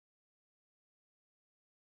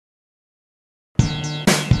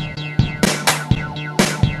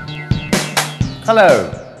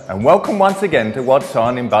Hello, and welcome once again to What's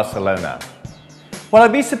On in Barcelona. Well,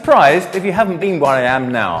 I'd be surprised if you haven't been where I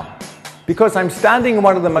am now, because I'm standing in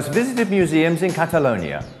one of the most visited museums in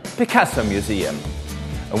Catalonia, Picasso Museum.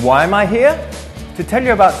 And why am I here? To tell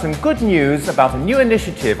you about some good news about a new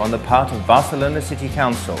initiative on the part of Barcelona City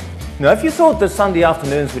Council. Now, if you thought that Sunday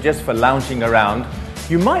afternoons were just for lounging around,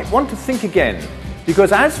 you might want to think again,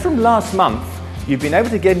 because as from last month, you've been able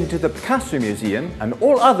to get into the Picasso Museum and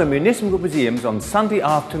all other municipal museums on Sunday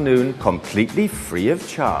afternoon completely free of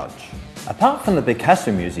charge. Apart from the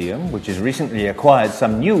Picasso Museum, which has recently acquired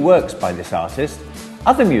some new works by this artist,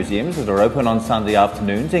 other museums that are open on Sunday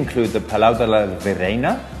afternoons include the Palau de la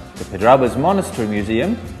Virreina, the Pedralbes Monastery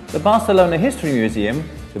Museum, the Barcelona History Museum,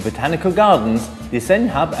 the Botanical Gardens, the Disseny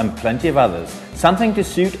Hub and plenty of others. Something to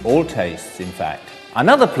suit all tastes, in fact.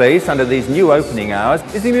 Another place under these new opening hours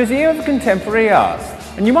is the Museum of Contemporary Art,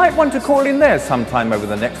 and you might want to call in there sometime over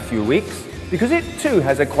the next few weeks, because it too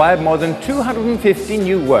has acquired more than 250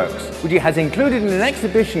 new works, which it has included in an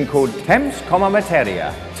exhibition called Temps com a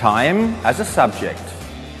Materia, Time as a Subject.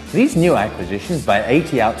 These new acquisitions by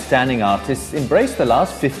 80 outstanding artists embrace the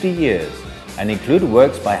last 50 years and include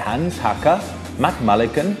works by Hans Hacker, Mac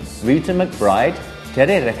Mullican, Rita McBride,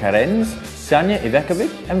 Terry Recarenz, Sanya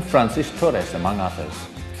Ivekovic and Francis Torres, among others.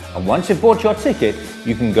 And once you've bought your ticket,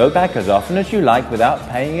 you can go back as often as you like without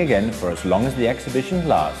paying again for as long as the exhibition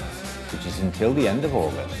lasts, which is until the end of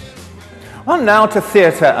August. On now to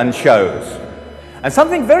theatre and shows. And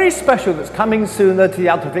something very special that's coming soon at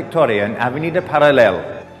Teatro Victoria in Avenida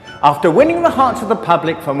Parallel. After winning the hearts of the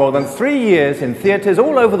public for more than 3 years in theatres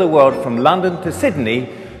all over the world from London to Sydney,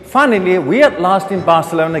 finally we at last in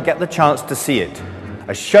Barcelona get the chance to see it.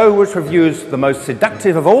 A show which reviews the most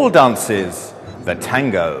seductive of all dances, the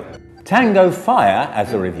tango. Tango Fire,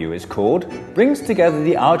 as the review is called, brings together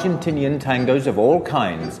the Argentinian tangos of all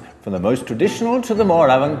kinds, from the most traditional to the more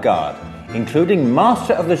avant-garde, including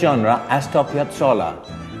master of the genre Astor Piazzolla.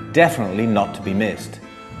 Definitely not to be missed.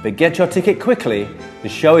 But get your ticket quickly. The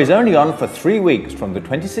show is only on for 3 weeks, from the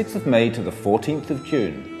 26th of May to the 14th of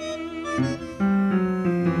June.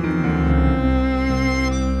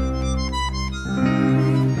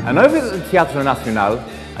 And over at the Teatro Nacional,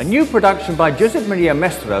 a new production by Josep Maria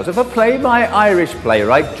Mestras of a play by Irish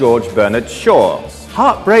playwright George Bernard Shaw,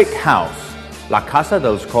 Heartbreak House, La Casa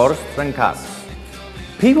dels Cors Trencats.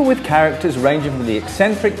 People with characters ranging from the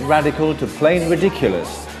eccentric radical to plain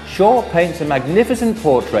ridiculous, Shaw paints a magnificent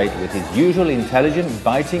portrait with his usual intelligent,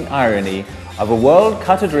 biting irony of a world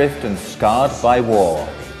cut adrift and scarred by war,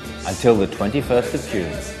 until the 21st of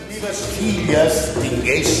June.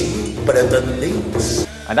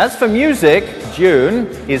 And as for music, June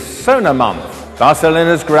is Sona Month,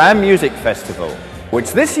 Barcelona's grand music festival,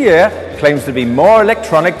 which this year claims to be more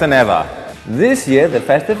electronic than ever. This year, the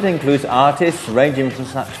festival includes artists ranging from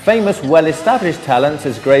such famous, well-established talents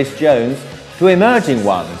as Grace Jones to emerging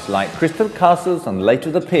ones like Crystal Castles and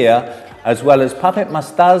Later the Pier, as well as Puppet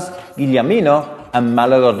Mastaz, Guillermino and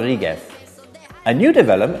Malo Rodriguez. A new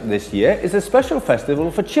development this year is a special festival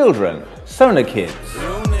for children, Sona Kids.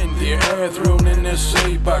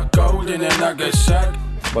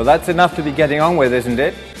 Well, that's enough to be getting on with, isn't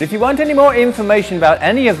it? If you want any more information about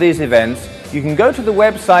any of these events, you can go to the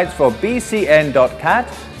websites for bcn.cat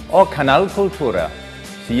or Canal Cultura.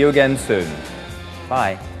 See you again soon.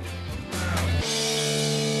 Bye.